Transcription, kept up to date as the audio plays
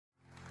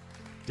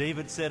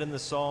David said in the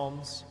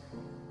Psalms,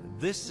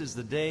 "This is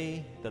the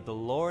day that the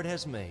Lord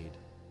has made.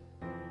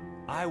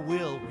 I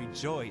will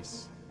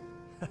rejoice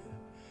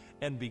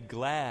and be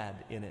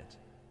glad in it."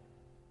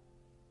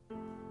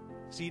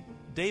 See,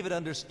 David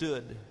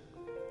understood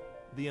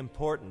the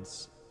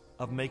importance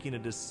of making a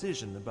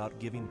decision about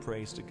giving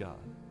praise to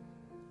God.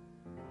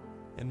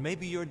 And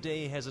maybe your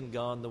day hasn't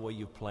gone the way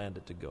you planned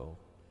it to go.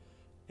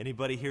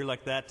 Anybody here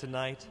like that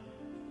tonight?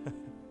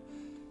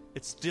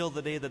 It's still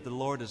the day that the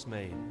Lord has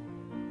made.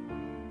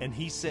 And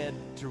He said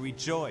to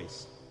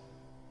rejoice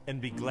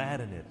and be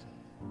glad in it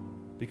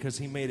because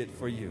He made it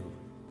for you.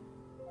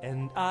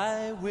 And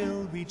I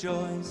will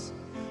rejoice.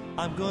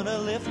 I'm gonna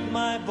lift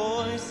my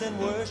voice and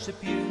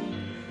worship you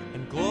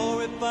and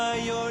glorify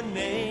your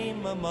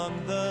name among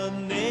the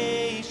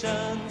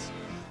nations.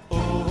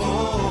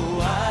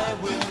 Oh, I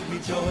will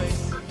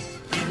rejoice.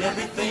 In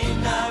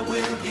everything I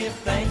will give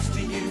thanks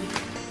to you,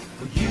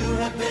 for you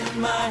have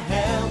been my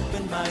help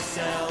and my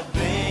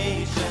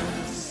salvation.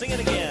 Sing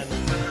it again.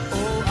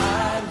 Oh,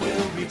 I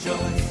will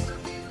rejoice.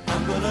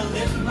 I'm gonna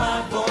lift my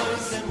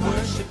voice and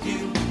worship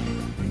you,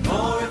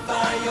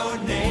 glorify your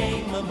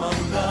name among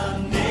the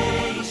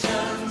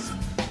nations.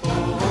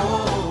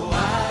 Oh,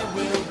 I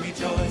will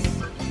rejoice.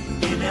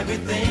 In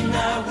everything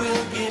I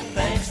will give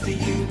thanks to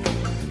you,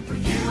 for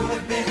you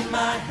have been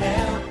my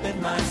help and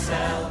my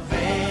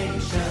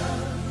salvation.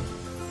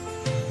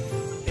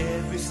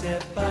 Every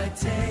step I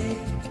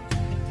take,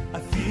 I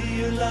feel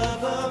your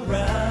love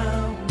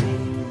around me.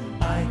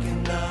 I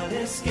cannot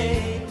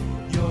escape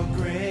your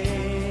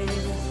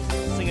grace.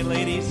 Sing it,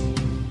 ladies.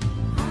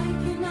 I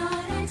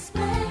cannot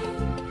explain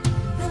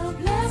the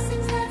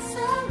blessings that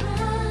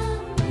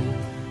surround me.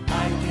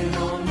 I can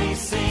only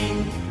sing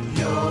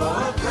your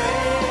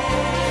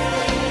praise.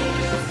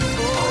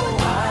 Oh,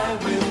 I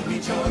will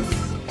rejoice.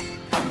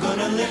 I'm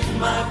gonna lift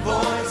my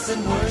voice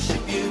and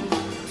worship you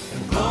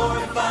and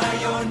glorify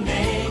your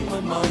name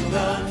among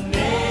the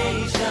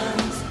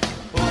nations.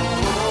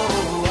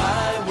 Oh,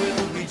 I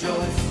will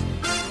rejoice.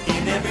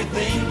 In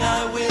everything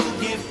I will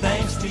give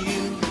thanks to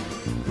you,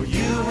 for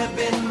you have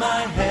been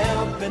my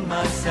help and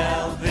my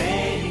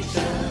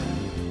salvation.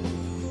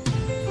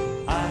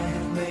 I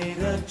have made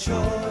a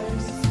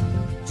choice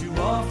to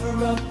offer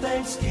up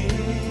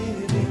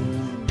thanksgiving,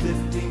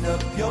 lifting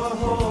up your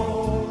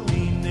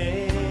holy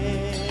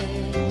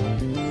name.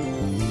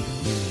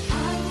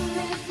 I will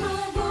lift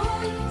my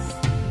voice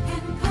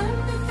and come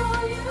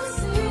before you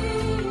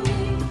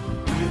singing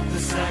With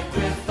the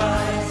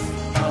sacrifice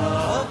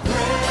of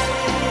praise.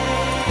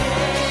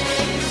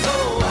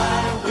 Oh,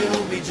 I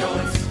will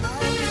rejoice.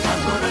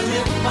 I'm gonna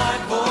lift my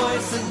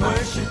voice and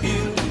worship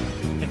you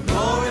and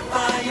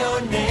glorify your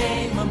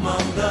name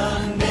among the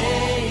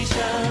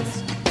nations.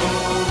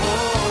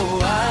 Oh,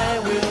 I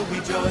will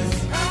rejoice.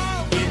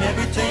 In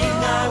everything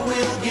I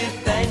will give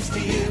thanks to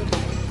you,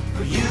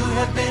 for you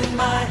have been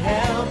my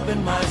help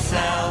and my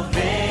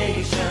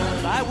salvation.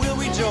 I will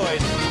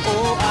rejoice.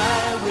 Oh,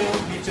 I will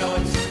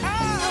rejoice.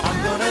 I'm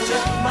gonna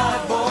lift my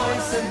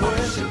voice and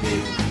worship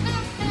you,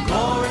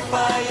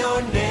 glorify your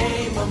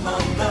name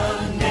among the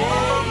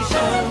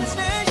nations.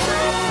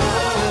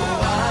 Oh,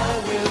 I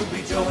will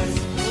rejoice.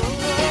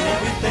 In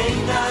everything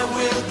I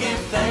will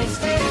give thanks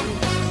to you,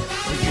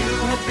 for you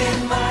have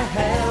been my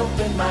help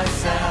and my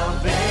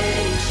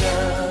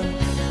salvation.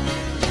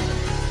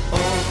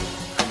 Oh,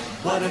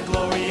 what a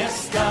glorious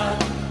God.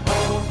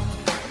 Oh,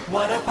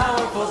 what a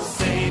powerful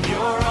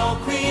Savior. All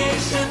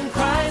creation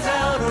cries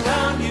out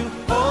around you,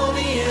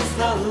 holy is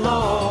the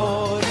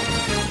Lord.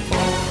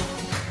 Oh,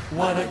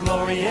 what a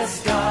glorious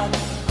God.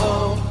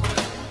 Oh,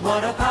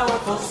 what a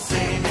powerful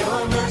Savior.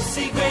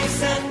 Mercy,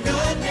 grace, and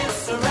goodness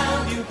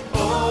surround you.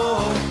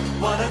 Oh,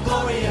 what a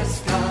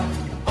glorious God.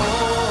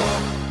 Oh,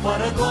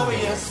 what a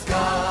glorious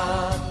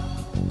God.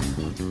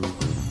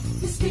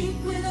 You speak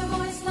with a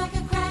voice like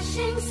a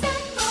crashing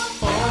cymbal.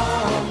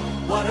 Oh,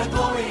 what a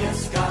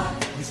glorious God.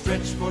 You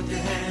stretch forth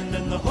your hand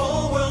and the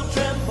whole world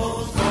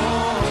trembles. Oh,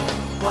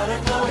 what a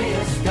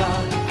glorious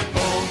God.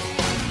 Oh,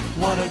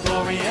 what a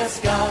glorious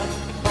God.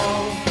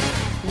 Oh,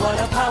 what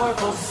a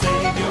powerful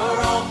Savior.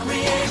 All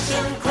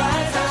creation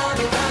cries out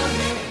around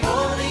you,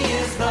 holy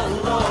is the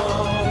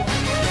Lord.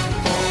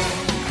 Oh,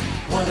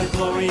 what a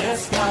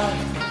glorious God.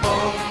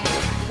 Oh,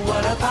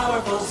 what a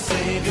powerful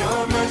Savior.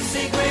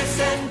 Mercy, grace,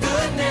 and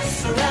goodness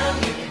surround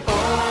you.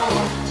 Oh,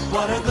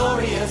 what a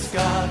glorious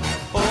God.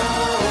 Oh,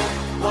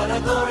 what a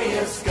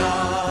glorious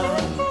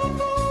God.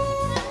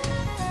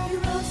 You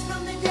rose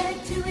from the dead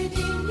to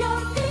redeem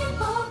your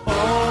people.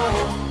 Oh,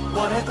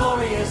 what a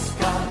glorious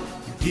God.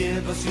 You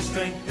give us your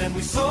strength and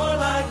we soar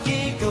like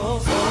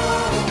eagles.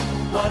 Oh,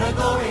 what a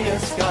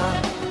glorious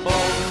God.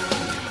 Oh,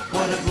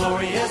 what a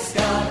glorious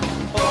God.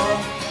 Oh,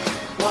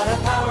 what a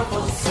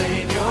powerful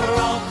Savior.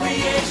 All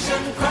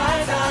creation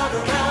cries out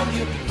around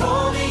you,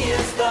 holy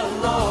is the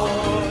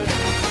Lord.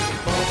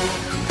 Oh,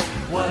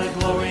 what a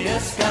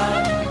glorious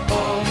God.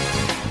 Oh,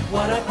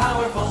 what a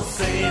powerful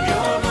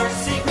Savior.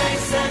 Mercy,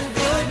 grace, and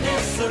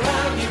goodness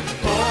surround you.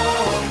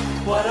 Oh,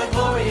 what a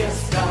glorious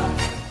God.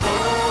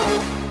 Oh,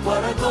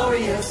 what a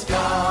glorious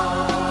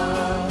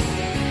God.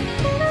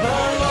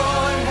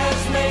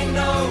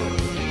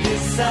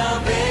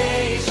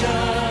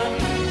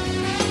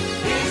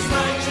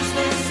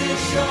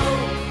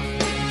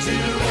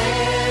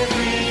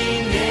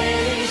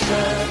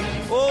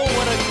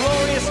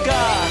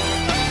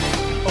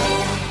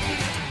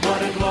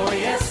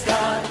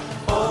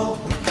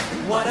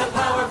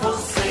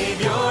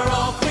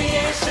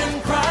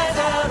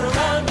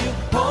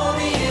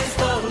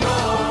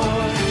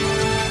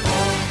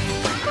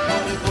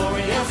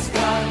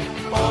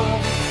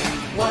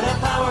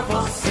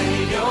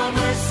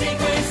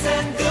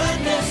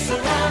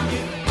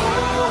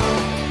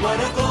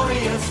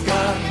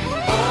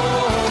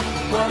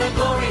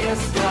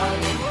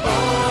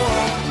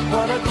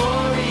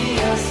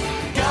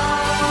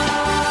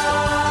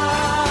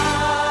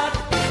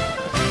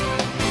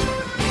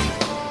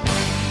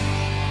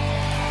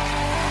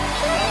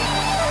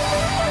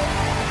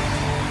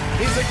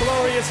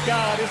 glorious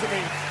God, isn't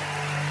he?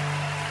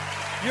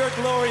 You're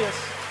glorious.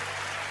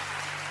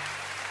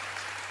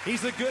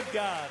 He's a good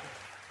God.